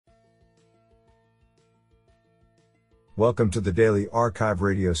Welcome to the Daily Archive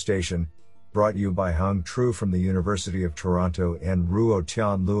radio station, brought you by Hung Tru from the University of Toronto and Ruo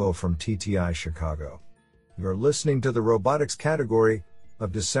Tian Luo from TTI Chicago. You're listening to the robotics category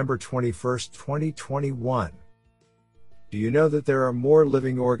of December 21, 2021. Do you know that there are more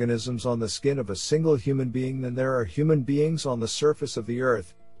living organisms on the skin of a single human being than there are human beings on the surface of the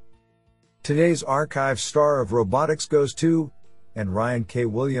Earth? Today's archive star of robotics goes to, and Ryan K.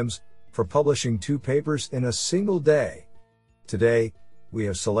 Williams, for publishing 2 papers in a single day. Today, we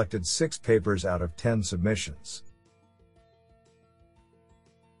have selected 6 papers out of 10 submissions.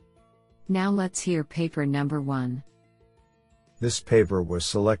 Now let's hear paper number 1. This paper was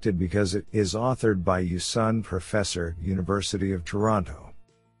selected because it is authored by Yusun Professor, University of Toronto.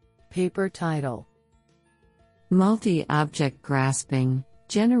 Paper title: Multi-Object Grasping,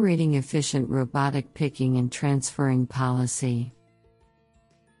 Generating Efficient Robotic Picking and Transferring Policy.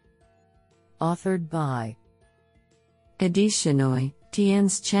 Authored by Adi Shenoy,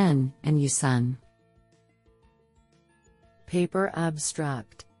 Tianz Chen, and Yusun. Paper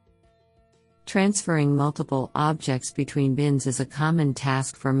abstract: Transferring multiple objects between bins is a common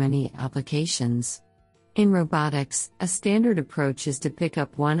task for many applications. In robotics, a standard approach is to pick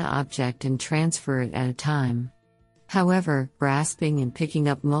up one object and transfer it at a time. However, grasping and picking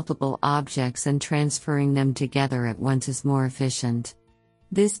up multiple objects and transferring them together at once is more efficient.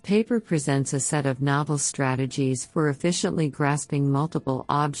 This paper presents a set of novel strategies for efficiently grasping multiple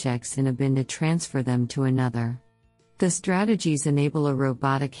objects in a bin to transfer them to another. The strategies enable a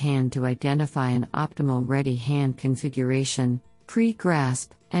robotic hand to identify an optimal ready hand configuration,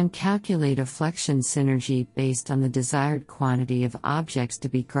 pre-grasp, and calculate a flexion synergy based on the desired quantity of objects to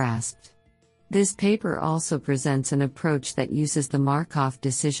be grasped. This paper also presents an approach that uses the Markov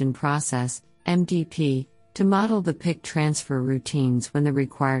decision process, MDP, to model the pick transfer routines when the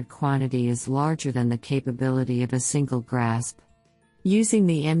required quantity is larger than the capability of a single grasp. Using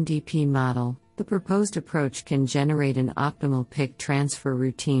the MDP model, the proposed approach can generate an optimal pick transfer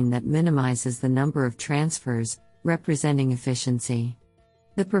routine that minimizes the number of transfers, representing efficiency.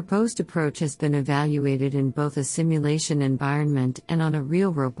 The proposed approach has been evaluated in both a simulation environment and on a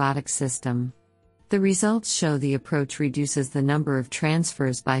real robotic system. The results show the approach reduces the number of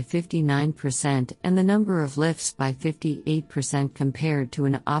transfers by 59% and the number of lifts by 58% compared to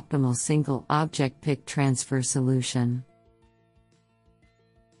an optimal single object pick transfer solution.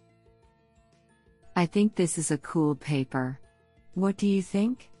 I think this is a cool paper. What do you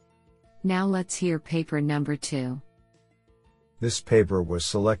think? Now let's hear paper number 2. This paper was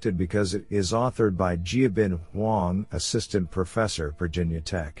selected because it is authored by Jiabin Huang, Assistant Professor, Virginia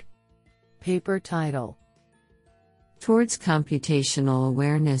Tech. Paper title: Towards Computational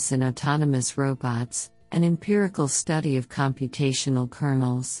Awareness in Autonomous Robots, an Empirical Study of Computational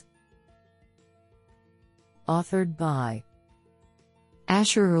Kernels. Authored by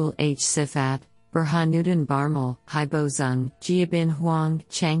Ashrarul H. Sifat, Burhanuddin Barmal, Haibo Zhang, Jiabin Huang,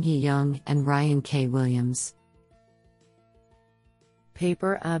 Changhe Yang, and Ryan K. Williams.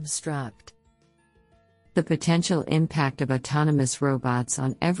 Paper abstract: The potential impact of autonomous robots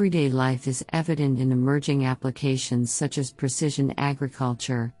on everyday life is evident in emerging applications such as precision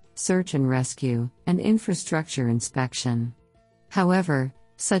agriculture, search and rescue, and infrastructure inspection. However,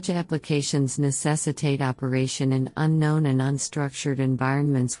 such applications necessitate operation in unknown and unstructured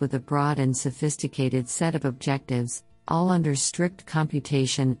environments with a broad and sophisticated set of objectives, all under strict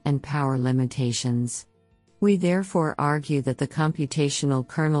computation and power limitations. We therefore argue that the computational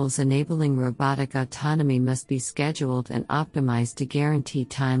kernels enabling robotic autonomy must be scheduled and optimized to guarantee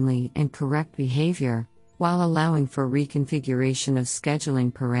timely and correct behavior, while allowing for reconfiguration of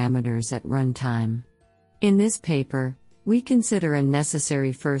scheduling parameters at runtime. In this paper, we consider a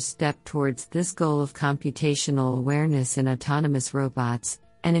necessary first step towards this goal of computational awareness in autonomous robots,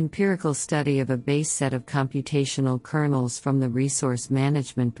 an empirical study of a base set of computational kernels from the resource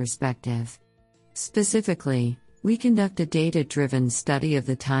management perspective. Specifically, we conduct a data-driven study of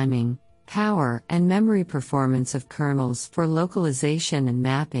the timing, power, and memory performance of kernels for localization and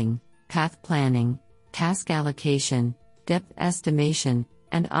mapping, path planning, task allocation, depth estimation,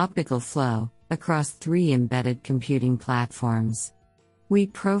 and optical flow, across 3 embedded computing platforms. We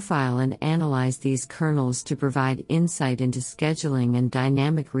profile and analyze these kernels to provide insight into scheduling and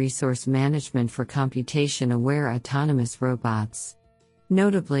dynamic resource management for computation-aware autonomous robots.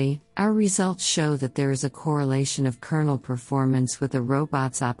 Notably, our results show that there is a correlation of kernel performance with a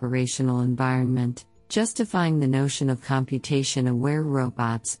robot's operational environment, justifying the notion of computation-aware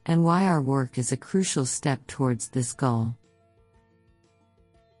robots and why our work is a crucial step towards this goal.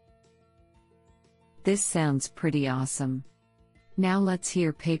 This sounds pretty awesome. Now let's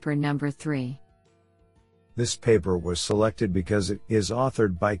hear paper number 3. This paper was selected because it is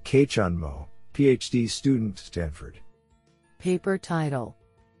authored by Kei-Chun Mo, PhD student, Stanford. Paper title: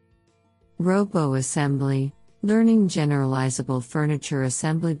 Robo-Assembly, Learning Generalizable Furniture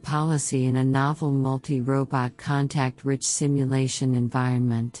Assembly Policy in a Novel Multi-Robot Contact-Rich Simulation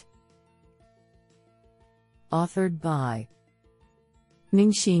Environment. Authored by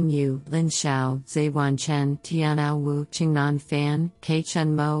Mingxin Yu, Lin Xiao, Zaiwan Chen, Tianao Wu, Qingnan Fan,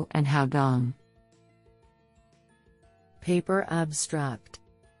 Kei-Chun Mo, and Hao Dong. Paper abstract: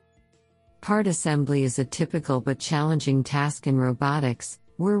 Part assembly is a typical but challenging task in robotics,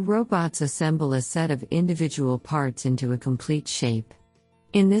 where robots assemble a set of individual parts into a complete shape.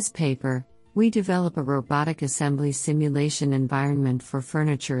 In this paper, we develop a robotic assembly simulation environment for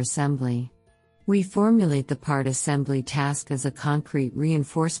furniture assembly. We formulate the part assembly task as a concrete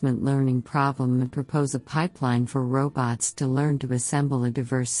reinforcement learning problem and propose a pipeline for robots to learn to assemble a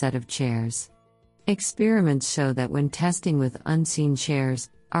diverse set of chairs. Experiments show that when testing with unseen chairs,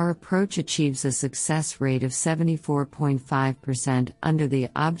 our approach achieves a success rate of 74.5% under the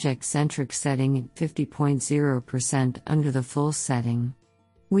object-centric setting and 50.0% under the full setting.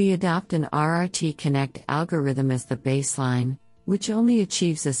 We adopt an RRT Connect algorithm as the baseline, which only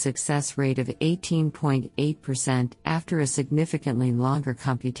achieves a success rate of 18.8% after a significantly longer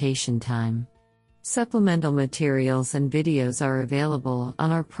computation time. Supplemental materials and videos are available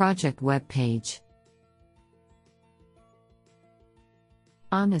on our project webpage.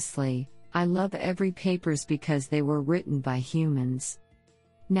 Honestly, I love every papers because they were written by humans.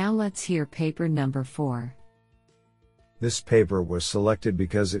 Now let's hear paper number 4. This paper was selected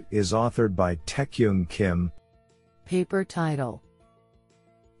because it is authored by Taekyung Kim. Paper title: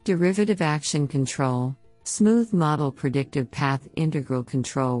 Derivative Action Control, Smooth Model Predictive Path Integral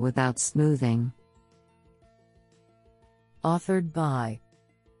Control Without Smoothing. Authored by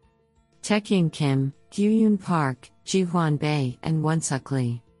Taekyung Kim, Gyuyun Park, Jihwan Bei, and Wonsuk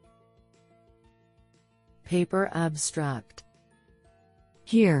Lee. Paper abstract: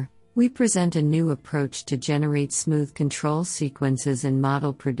 Here, we present a new approach to generate smooth control sequences in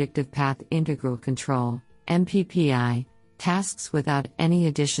Model Predictive Path Integral Control, MPPI, tasks without any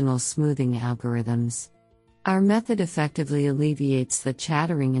additional smoothing algorithms. Our method effectively alleviates the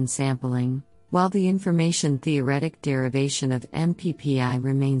chattering and sampling, while the information theoretic derivation of MPPI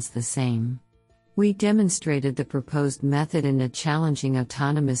remains the same. We demonstrated the proposed method in a challenging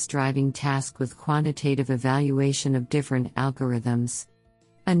autonomous driving task with quantitative evaluation of different algorithms.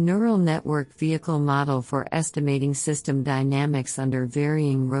 A neural network vehicle model for estimating system dynamics under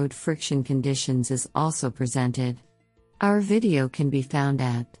varying road friction conditions is also presented. Our video can be found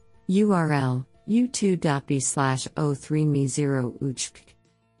at URL u2.b/o3me0uchk.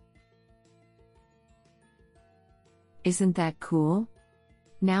 Isn't that cool?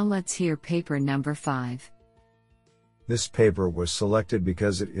 Now let's hear paper number 5. This paper was selected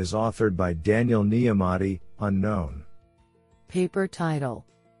because it is authored by Daniel Niamati, unknown. Paper title: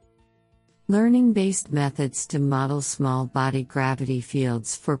 Learning-based methods to model small body gravity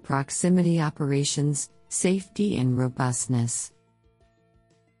fields for proximity operations, safety and robustness.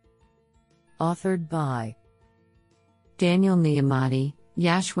 Authored by Daniel Niamati,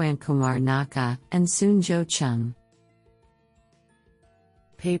 Yashwan Kumar Naka, and Soon-Jo Chung.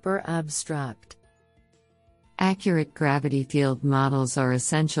 Paper abstract: Accurate gravity field models are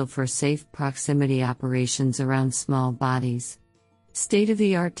essential for safe proximity operations around small bodies.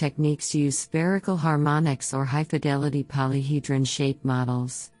 State-of-the-art techniques use spherical harmonics or high-fidelity polyhedron shape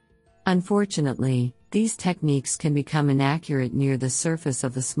models. Unfortunately, these techniques can become inaccurate near the surface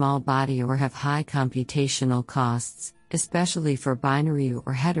of the small body or have high computational costs, especially for binary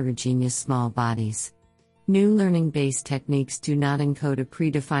or heterogeneous small bodies. New learning-based techniques do not encode a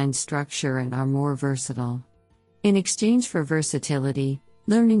predefined structure and are more versatile. In exchange for versatility,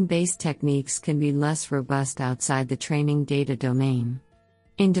 learning-based techniques can be less robust outside the training data domain.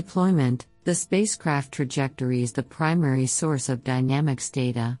 In deployment, the spacecraft trajectory is the primary source of dynamics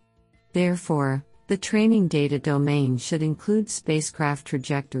data. Therefore, the training data domain should include spacecraft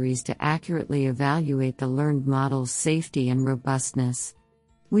trajectories to accurately evaluate the learned model's safety and robustness.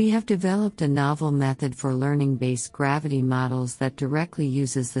 We have developed a novel method for learning-based gravity models that directly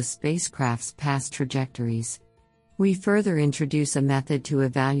uses the spacecraft's past trajectories. We further introduce a method to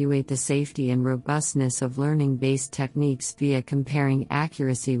evaluate the safety and robustness of learning-based techniques via comparing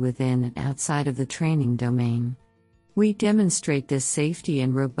accuracy within and outside of the training domain. We demonstrate this safety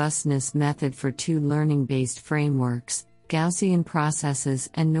and robustness method for 2 learning-based frameworks, Gaussian processes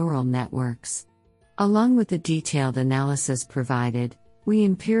and neural networks. Along with the detailed analysis provided, We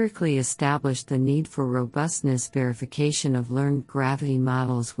empirically established the need for robustness verification of learned gravity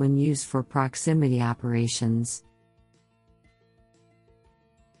models when used for proximity operations.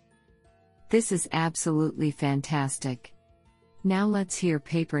 This is absolutely fantastic. Now let's hear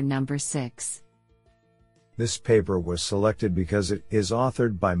paper number 6. This paper was selected because it is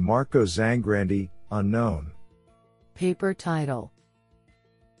authored by Marco Zangrandi, unknown. Paper title: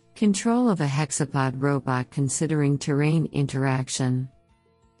 Control of a hexapod robot considering terrain interaction.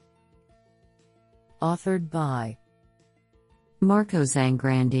 Authored by Marco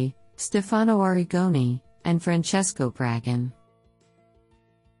Zangrandi, Stefano Arrigoni, and Francesco Bragan.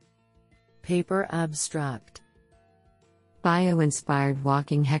 Paper abstract: Bio-inspired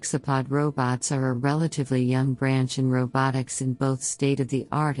walking hexapod robots are a relatively young branch in robotics in both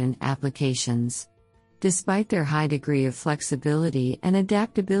state-of-the-art and applications. Despite their high degree of flexibility and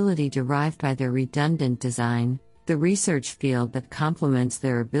adaptability derived by their redundant design, the research field that complements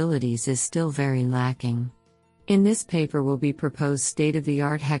their abilities is still very lacking. In this paper will be proposed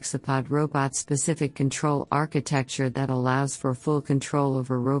state-of-the-art hexapod robot-specific control architecture that allows for full control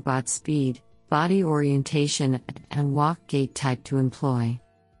over robot speed, body orientation, and walk gait type to employ.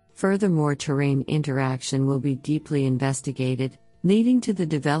 Furthermore, terrain interaction will be deeply investigated, leading to the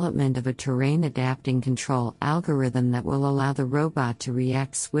development of a terrain-adapting control algorithm that will allow the robot to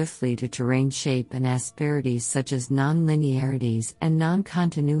react swiftly to terrain shape and asperities such as non-linearities and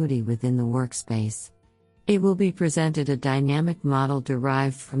non-continuity within the workspace. It will be presented a dynamic model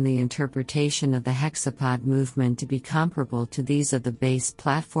derived from the interpretation of the hexapod movement to be comparable to these of the base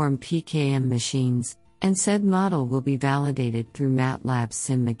platform PKM machines, and said model will be validated through MATLAB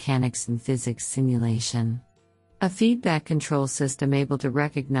sim mechanics and physics simulation. A feedback control system able to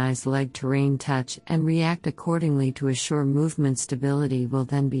recognize leg terrain touch and react accordingly to assure movement stability will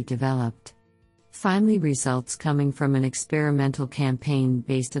then be developed. Finally, results coming from an experimental campaign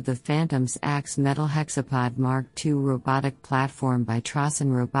based of the Phantoms Axe Metal Hexapod Mark II robotic platform by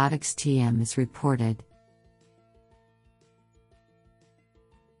Trasen Robotics TM is reported.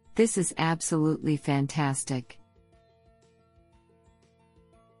 This is absolutely fantastic.